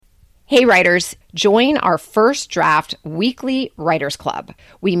Hey writers, join our First Draft weekly writers club.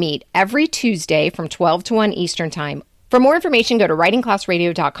 We meet every Tuesday from 12 to 1 Eastern Time. For more information, go to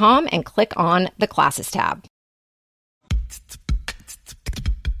writingclassradio.com and click on the Classes tab.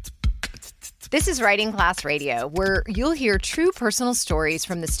 This is Writing Class Radio, where you'll hear true personal stories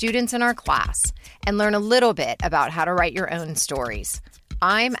from the students in our class and learn a little bit about how to write your own stories.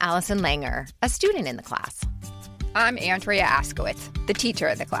 I'm Allison Langer, a student in the class. I'm Andrea Askowitz, the teacher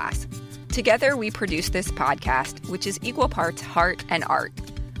of the class. Together, we produce this podcast, which is equal parts heart and art.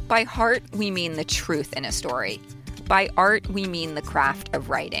 By heart, we mean the truth in a story. By art, we mean the craft of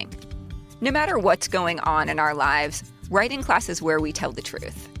writing. No matter what's going on in our lives, writing class is where we tell the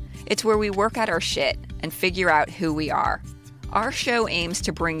truth. It's where we work out our shit and figure out who we are. Our show aims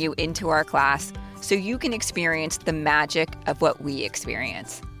to bring you into our class so you can experience the magic of what we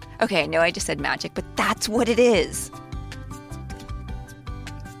experience. Okay, I know I just said magic, but that's what it is.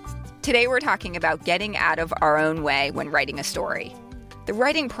 Today we're talking about getting out of our own way when writing a story. The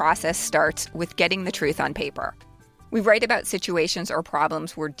writing process starts with getting the truth on paper. We write about situations or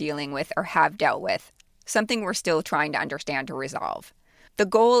problems we're dealing with or have dealt with, something we're still trying to understand or resolve. The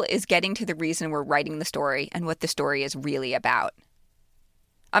goal is getting to the reason we're writing the story and what the story is really about.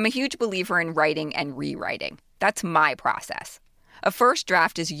 I'm a huge believer in writing and rewriting. That's my process. A first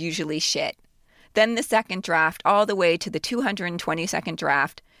draft is usually shit. Then the second draft, all the way to the 222nd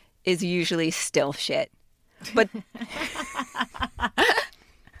draft, is usually still shit. But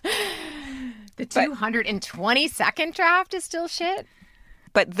the 222nd draft is still shit?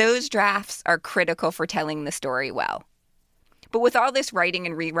 But those drafts are critical for telling the story well. But with all this writing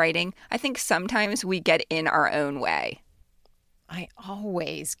and rewriting, I think sometimes we get in our own way. I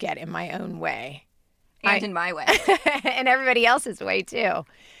always get in my own way. And in my way. And everybody else's way, too.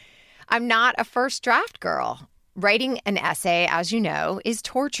 I'm not a first draft girl. Writing an essay, as you know, is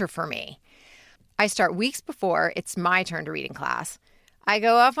torture for me. I start weeks before it's my turn to read in class. I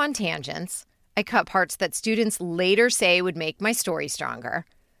go off on tangents. I cut parts that students later say would make my story stronger.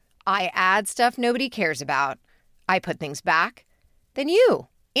 I add stuff nobody cares about. I put things back. Then you,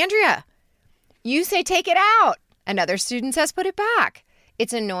 Andrea, you say take it out. Another student says put it back.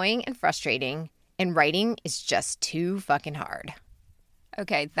 It's annoying and frustrating. And writing is just too fucking hard.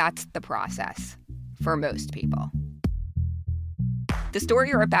 Okay, that's the process for most people. The story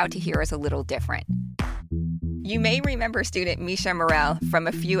you're about to hear is a little different. You may remember student Misha Morel from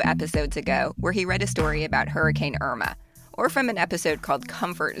a few episodes ago where he read a story about Hurricane Irma, or from an episode called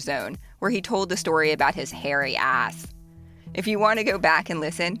Comfort Zone where he told the story about his hairy ass. If you want to go back and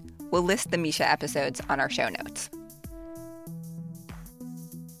listen, we'll list the Misha episodes on our show notes.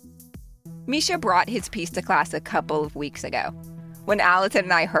 Misha brought his piece to class a couple of weeks ago. When Allison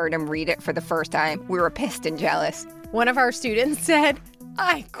and I heard him read it for the first time, we were pissed and jealous. One of our students said,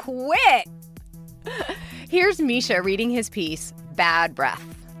 "I quit." Here's Misha reading his piece, Bad Breath.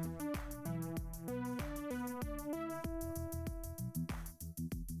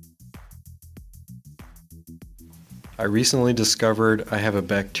 I recently discovered I have a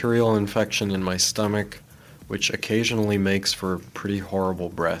bacterial infection in my stomach, which occasionally makes for pretty horrible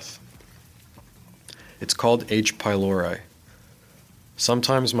breath. It's called H. pylori.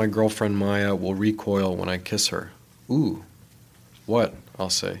 Sometimes my girlfriend Maya will recoil when I kiss her. Ooh. What?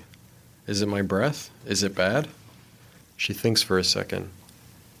 I'll say. Is it my breath? Is it bad? She thinks for a second.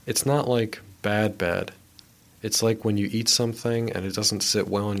 It's not like bad. It's like when you eat something and it doesn't sit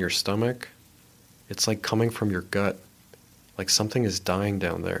well in your stomach. It's like coming from your gut. Like something is dying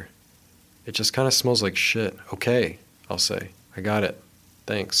down there. It just kind of smells like shit. Okay, I'll say. I got it.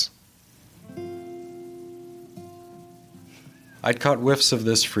 Thanks. I'd caught whiffs of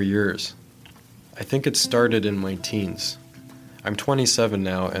this for years. I think it started in my teens. I'm 27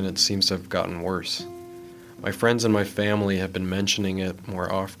 now, and it seems to have gotten worse. My friends and my family have been mentioning it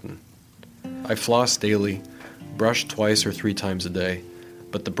more often. I floss daily, brush 2 or 3 times a day,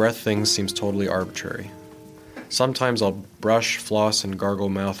 but the breath thing seems totally arbitrary. Sometimes I'll brush, floss, and gargle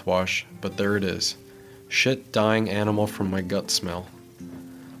mouthwash, but there it is. Shit dying animal from my gut smell.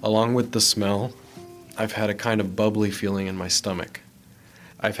 Along with the smell, I've had a kind of bubbly feeling in my stomach.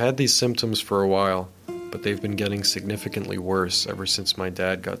 I've had these symptoms for a while, but they've been getting significantly worse ever since my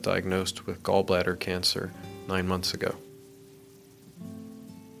dad got diagnosed with gallbladder cancer 9 months ago.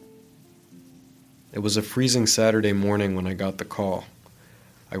 It was a freezing Saturday morning when I got the call.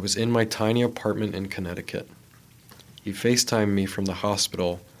 I was in my tiny apartment in Connecticut. He FaceTimed me from the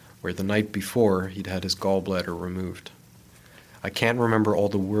hospital where the night before he'd had his gallbladder removed. I can't remember all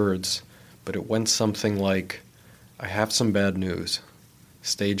the words, but it went something like, "I have some bad news.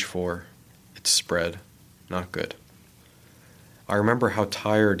 Stage 4. It's spread. Not good." I remember how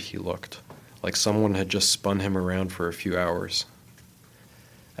tired he looked, like someone had just spun him around for a few hours.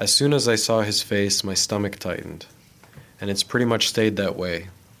 As soon as I saw his face, my stomach tightened, and it's pretty much stayed that way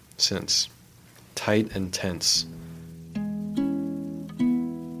since. Tight and tense.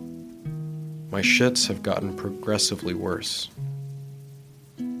 My shits have gotten progressively worse.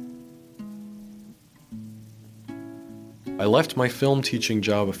 I left my film teaching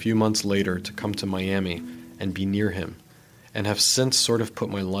job a few months later to come to Miami and be near him, and have since sort of put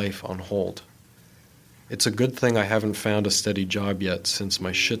my life on hold. It's a good thing I haven't found a steady job yet, since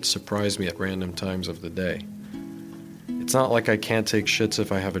my shits surprise me at random times of the day. It's not like I can't take shits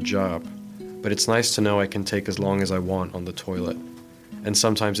if I have a job, but it's nice to know I can take as long as I want on the toilet, and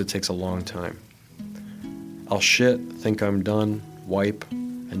sometimes it takes a long time. I'll shit, think I'm done, wipe,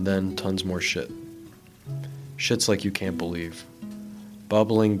 and then tons more shit. Shits like you can't believe.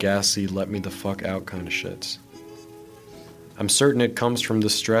 Bubbling, gassy, let me the fuck out kind of shits. I'm certain it comes from the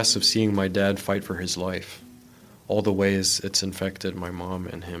stress of seeing my dad fight for his life, all the ways it's infected my mom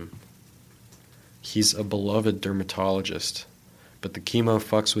and him. He's a beloved dermatologist, but the chemo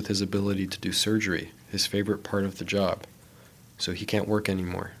fucks with his ability to do surgery, his favorite part of the job, so he can't work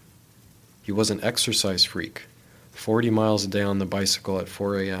anymore. He was an exercise freak, 40 miles a day on the bicycle at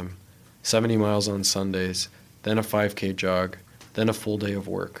 4 a.m., 70 miles on Sundays, then a 5K jog, then a full day of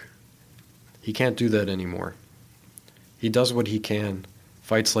work. He can't do that anymore. He does what he can,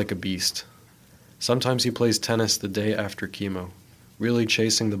 fights like a beast. Sometimes he plays tennis the day after chemo, really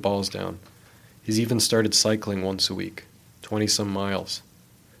chasing the balls down. He's even started cycling once a week, 20-some miles.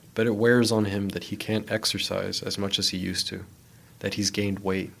 But it wears on him that he can't exercise as much as he used to, that he's gained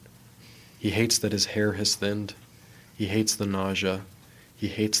weight. He hates that his hair has thinned. He hates the nausea. He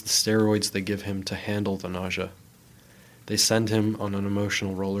hates the steroids they give him to handle the nausea. They send him on an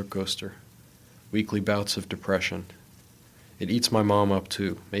emotional roller coaster, weekly bouts of depression. It eats my mom up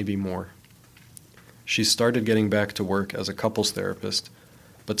too, maybe more. She's started getting back to work as a couples therapist,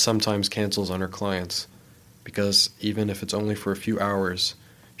 but sometimes cancels on her clients, because even if it's only for a few hours,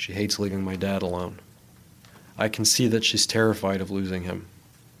 she hates leaving my dad alone. I can see that she's terrified of losing him.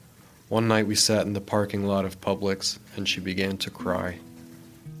 One night we sat in the parking lot of Publix, and she began to cry.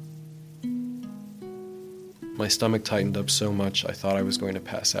 My stomach tightened up so much I thought I was going to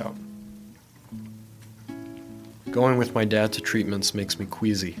pass out. Going with my dad to treatments makes me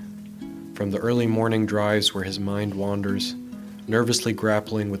queasy. From the early morning drives where his mind wanders, nervously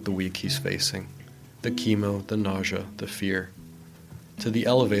grappling with the week he's facing, the chemo, the nausea, the fear, to the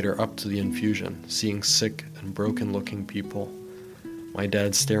elevator up to the infusion, seeing sick and broken-looking people, my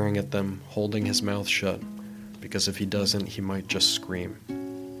dad staring at them, holding his mouth shut, because if he doesn't, he might just scream.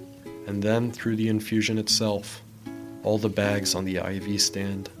 And then, through the infusion itself, all the bags on the IV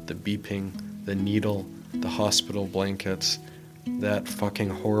stand, the beeping, the needle, the hospital blankets, that fucking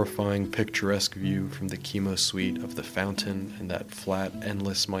horrifying picturesque view from the chemo suite of the fountain and that flat,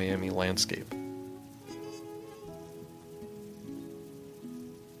 endless Miami landscape.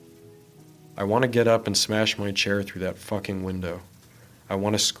 I want to get up and smash my chair through that fucking window. I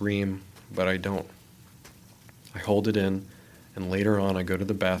want to scream, but I don't. I hold it in, and later on I go to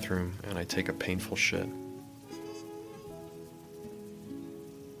the bathroom and I take a painful shit.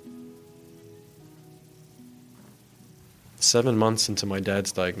 Seven months into my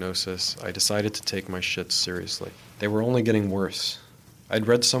dad's diagnosis, I decided to take my shits seriously. They were only getting worse. I'd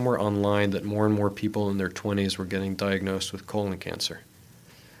read somewhere online that more and more people in their 20s were getting diagnosed with colon cancer.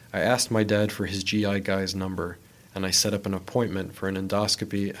 I asked my dad for his GI guy's number, and I set up an appointment for an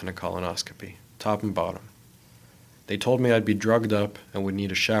endoscopy and a colonoscopy, top and bottom. They told me I'd be drugged up and would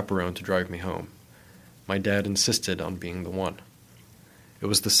need a chaperone to drive me home. My dad insisted on being the one. It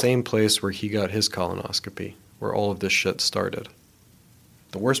was the same place where he got his colonoscopy, where all of this shit started.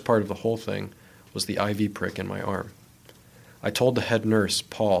 The worst part of the whole thing was the IV prick in my arm. I told the head nurse,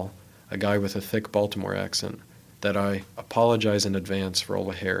 Paul, a guy with a thick Baltimore accent, that I apologize in advance for all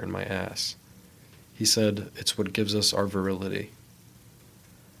the hair in my ass. He said, it's what gives us our virility.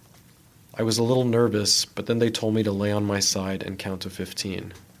 I was a little nervous, but then they told me to lay on my side and count to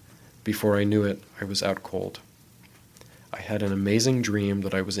 15. Before I knew it, I was out cold. I had an amazing dream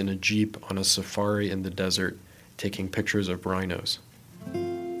that I was in a jeep on a safari in the desert, taking pictures of rhinos.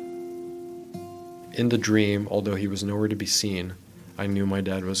 In the dream, although he was nowhere to be seen, I knew my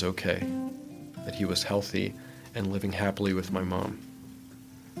dad was okay, that he was healthy and living happily with my mom.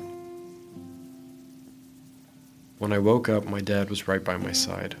 When I woke up, my dad was right by my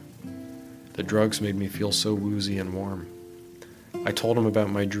side. The drugs made me feel so woozy and warm. I told him about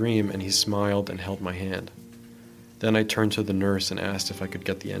my dream, and he smiled and held my hand. Then I turned to the nurse and asked if I could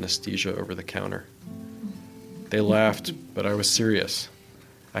get the anesthesia over the counter. They laughed, but I was serious.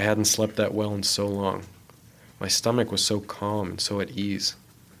 I hadn't slept that well in so long. My stomach was so calm and so at ease.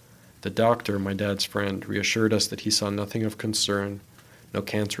 The doctor, my dad's friend, reassured us that he saw nothing of concern, no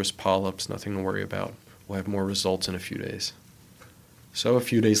cancerous polyps, nothing to worry about. We'll have more results in a few days. So a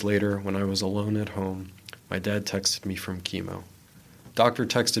few days later, when I was alone at home, my dad texted me from chemo. Doctor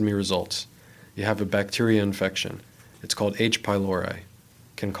texted me results. You have a bacteria infection. It's called H. pylori.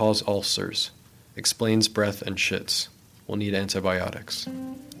 Can cause ulcers. Explains breath and shits. We'll need antibiotics.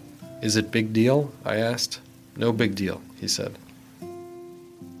 Is it big deal? I asked. No big deal, he said.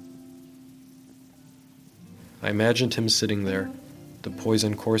 I imagined him sitting there, the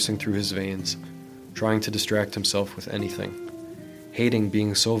poison coursing through his veins, trying to distract himself with anything, hating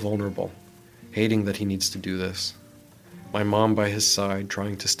being so vulnerable, hating that he needs to do this. My mom by his side,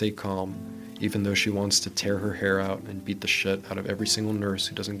 trying to stay calm, even though she wants to tear her hair out and beat the shit out of every single nurse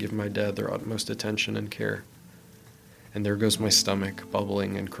who doesn't give my dad their utmost attention and care. And there goes my stomach,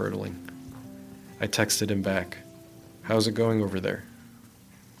 bubbling and curdling. I texted him back. How's it going over there?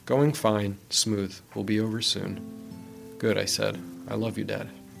 Going fine, smooth. We'll be over soon. Good, I said. I love you, Dad.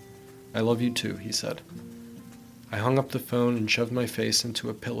 I love you too, he said. I hung up the phone and shoved my face into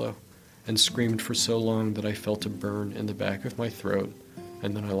a pillow and screamed for so long that I felt a burn in the back of my throat,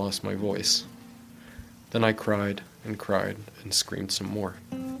 and then I lost my voice. Then I cried and screamed some more.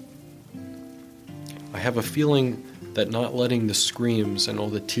 I have a feeling that not letting the screams and all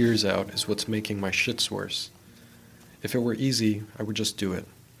the tears out is what's making my shits worse. If it were easy, I would just do it.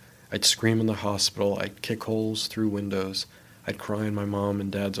 I'd scream in the hospital, I'd kick holes through windows, I'd cry in my mom and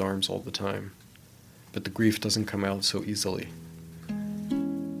dad's arms all the time. But the grief doesn't come out so easily.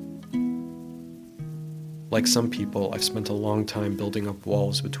 Like some people, I've spent a long time building up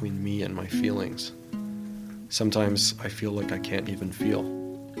walls between me and my feelings. Sometimes I feel like I can't even feel.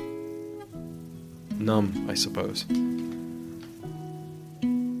 Numb, I suppose.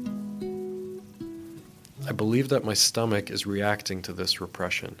 I believe that my stomach is reacting to this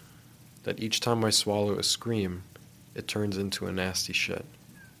repression, that each time I swallow a scream, it turns into a nasty shit.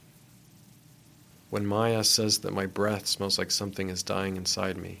 When Maya says that my breath smells like something is dying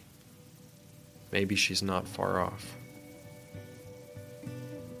inside me, maybe she's not far off.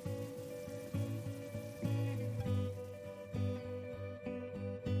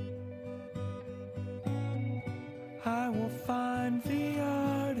 I will find the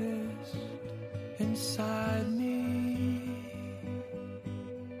artist inside me.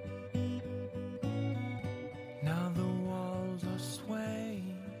 Now the walls are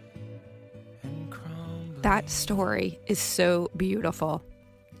swaying and crumbling. That story is so beautiful.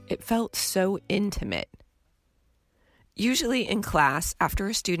 It felt so intimate. Usually in class, after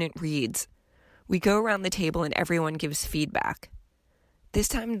a student reads, we go around the table and everyone gives feedback. This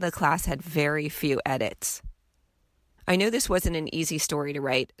time the class had very few edits. I know this wasn't an easy story to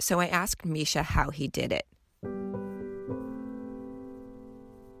write, so I asked Misha how he did it.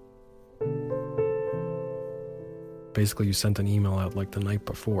 Basically, you sent an email out like the night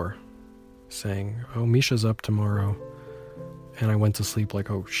before saying, oh, Misha's up tomorrow. And I went to sleep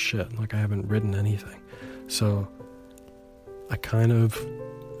like, oh shit, like I haven't written anything. So I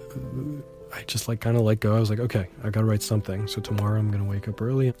just let go. I was like, okay, I gotta write something. So tomorrow I'm gonna wake up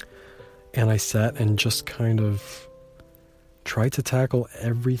early. And I sat and just kind of tried to tackle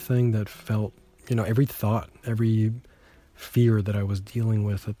everything that felt, every thought, every fear that I was dealing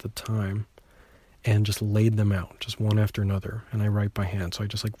with at the time, and just laid them out, just one after another. And I write by hand. So I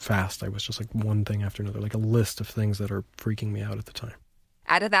just I was just like one thing after another, like a list of things that are freaking me out at the time.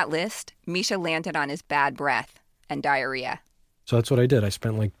 Out of that list, Misha landed on his bad breath and diarrhea. So that's what I did. I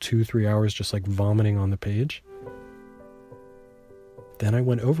spent like 2-3 hours just like vomiting on the page. Then I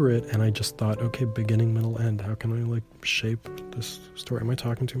went over it and I just thought, okay, beginning, middle, end. How can I like shape this story? Am I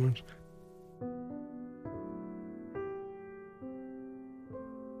talking too much?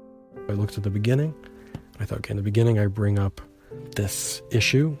 I looked at the beginning. I thought, okay, in the beginning I bring up this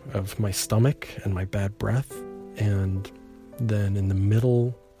issue of my stomach and my bad breath. And then in the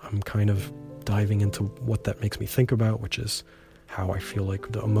middle, I'm kind of diving into what that makes me think about, which is how I feel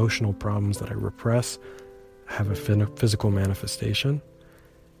like the emotional problems that I repress have a physical manifestation.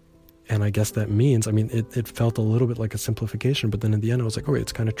 And I guess that means, it felt a little bit like a simplification, but then in the end I was like, oh, wait,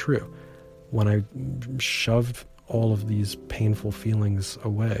 it's kind of true. When I shoved all of these painful feelings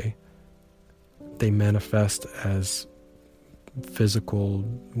away, they manifest as physical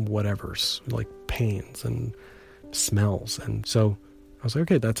whatevers, like pains and smells. And so I was like,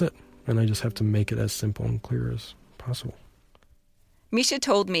 okay, that's it. And I just have to make it as simple and clear as possible. Misha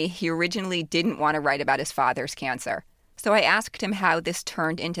told me he originally didn't want to write about his father's cancer, so I asked him how this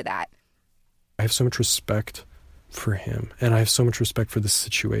turned into that. I have so much respect for him. And I have so much respect for this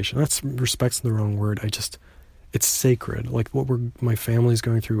situation. That's respect's the wrong word. It's sacred. Like what my family's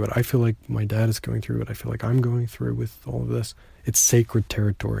going through, what I feel like my dad is going through, what I feel like I'm going through with all of this. It's sacred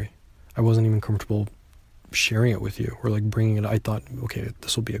territory. I wasn't even comfortable sharing it with you or like bringing it. I thought, okay,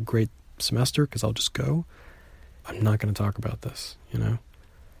 this will be a great semester because I'll just go. I'm not going to talk about this, you know?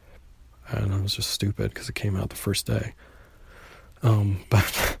 And I was just stupid because it came out the first day.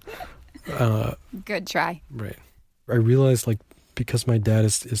 But Good try. Right. I realized, like, because my dad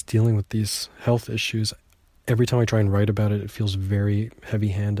is dealing with these health issues, every time I try and write about it, it feels very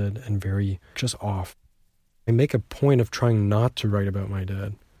heavy-handed and very just off. I make a point of trying not to write about my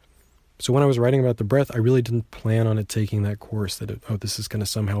dad. So when I was writing about the breath, I really didn't plan on it taking that course that, this is going to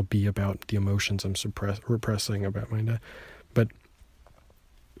somehow be about the emotions I'm repressing about my dad. But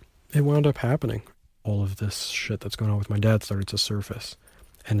it wound up happening. All of this shit that's going on with my dad started to surface,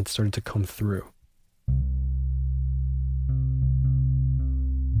 and it started to come through.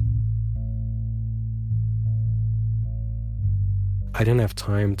 I didn't have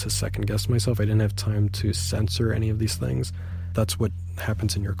time to second guess myself. I didn't have time to censor any of these things. That's what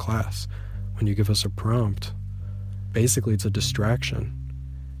happens in your class. When you give us a prompt, basically it's a distraction,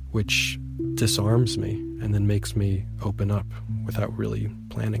 which disarms me and then makes me open up without really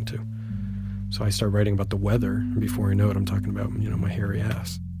planning to. So I start writing about the weather, and before I know it, I'm talking about, my hairy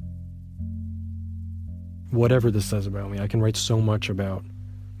ass. Whatever this says about me, I can write so much about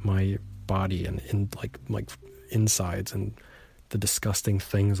my body and like insides and the disgusting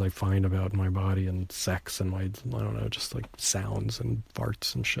things I find about my body and sex and just like sounds and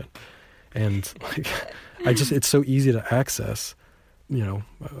farts and shit. And like, it's so easy to access.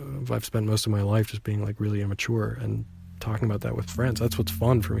 I've spent most of my life just being like really immature and talking about that with friends. That's what's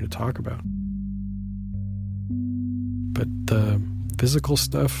fun for me to talk about. But the physical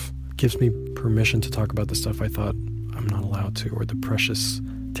stuff gives me permission to talk about the stuff I thought I'm not allowed to, or the precious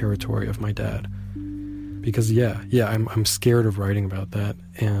territory of my dad. Because I'm scared of writing about that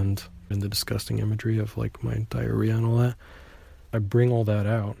and the disgusting imagery of like my diarrhea and all that. I bring all that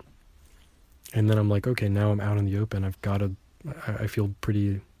out, and then I'm like, okay, now I'm out in the open. I feel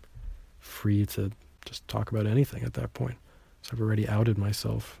pretty free to just talk about anything at that point. So I've already outed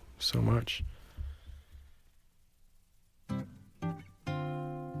myself so much.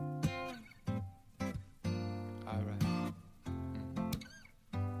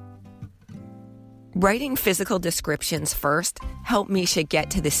 Writing physical descriptions first helped Misha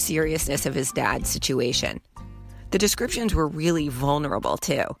get to the seriousness of his dad's situation. The descriptions were really vulnerable,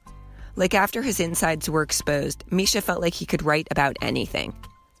 too. Like after his insides were exposed, Misha felt like he could write about anything.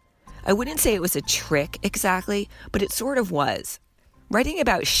 I wouldn't say it was a trick exactly, but it sort of was. Writing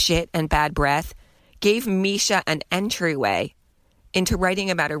about shit and bad breath gave Misha an entryway into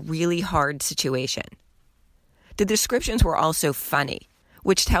writing about a really hard situation. The descriptions were also funny,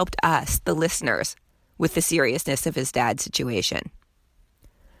 which helped us, the listeners, with the seriousness of his dad's situation.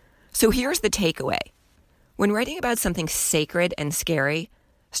 So here's the takeaway. When writing about something sacred and scary,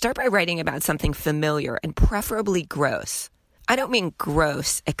 start by writing about something familiar and preferably gross. I don't mean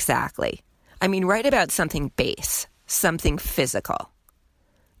gross exactly. I mean write about something base, something physical.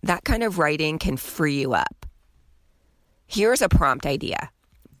 That kind of writing can free you up. Here's a prompt idea: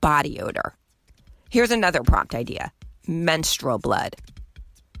 body odor. Here's another prompt idea: menstrual blood.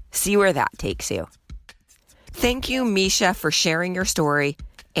 See where that takes you. Thank you, Misha, for sharing your story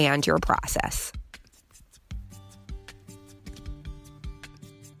and your process.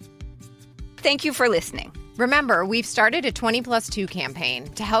 Thank you for listening. Remember, we've started a 20+2 campaign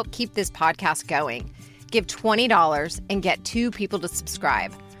to help keep this podcast going. Give $20 and get 2 people to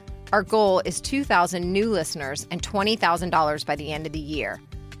subscribe. Our goal is 2,000 new listeners and $20,000 by the end of the year.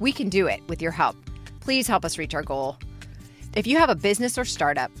 We can do it with your help. Please help us reach our goal. If you have a business or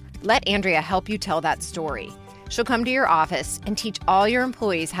startup, let Andrea help you tell that story. She'll come to your office and teach all your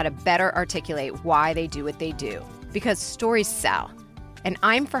employees how to better articulate why they do what they do. Because stories sell. And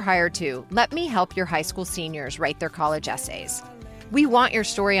I'm for hire too. Let me help your high school seniors write their college essays. We want your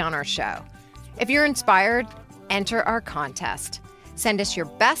story on our show. If you're inspired, enter our contest. Send us your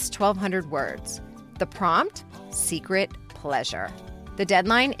best 1,200 words. The prompt: secret pleasure. The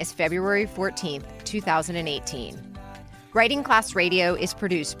deadline is February 14th, 2018. Writing Class Radio is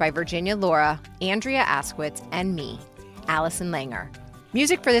produced by Virginia Laura, Andrea Askwitz, and me, Allison Langer.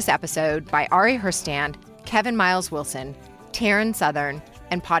 Music for this episode by Ari Herstand, Kevin Miles Wilson, Taryn Southern,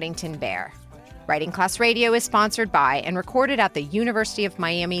 and Poddington Bear. Writing Class Radio is sponsored by and recorded at the University of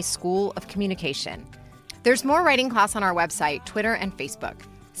Miami School of Communication. There's more Writing Class on our website, Twitter, and Facebook.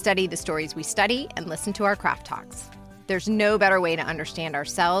 Study the stories we study and listen to our craft talks. There's no better way to understand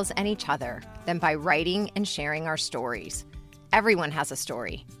ourselves and each other than by writing and sharing our stories. Everyone has a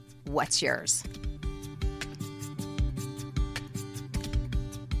story. What's yours?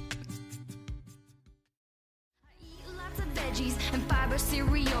 Veggies and fiber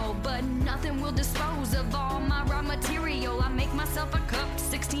cereal, but nothing will dispose of all my raw material. I make myself a cup,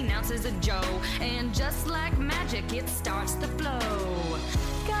 16 ounces of Joe, and just like magic, it starts to flow.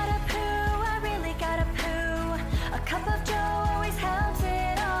 Gotta poo, I really gotta poo. A cup of Joe always helps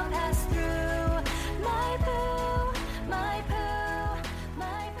it all pass through. My poo, my poo,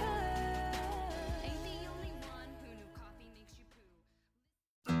 my poo. Ain't the only one who knew coffee makes you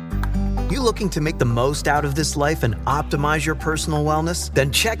poo. You looking to make the most out of this life and optimize your personal wellness?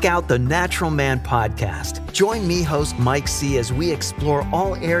 Then check out the Natural Man Podcast. Join me, host Mike C., as we explore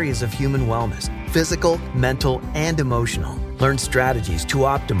all areas of human wellness, physical, mental, and emotional. Learn strategies to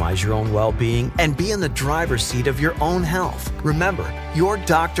optimize your own well-being and be in the driver's seat of your own health. Remember, your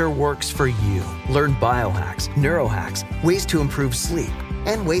doctor works for you. Learn biohacks, neurohacks, ways to improve sleep,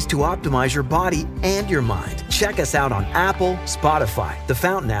 and ways to optimize your body and your mind. Check us out on Apple, Spotify, the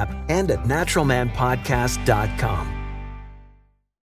Fountain app, and at naturalmanpodcast.com.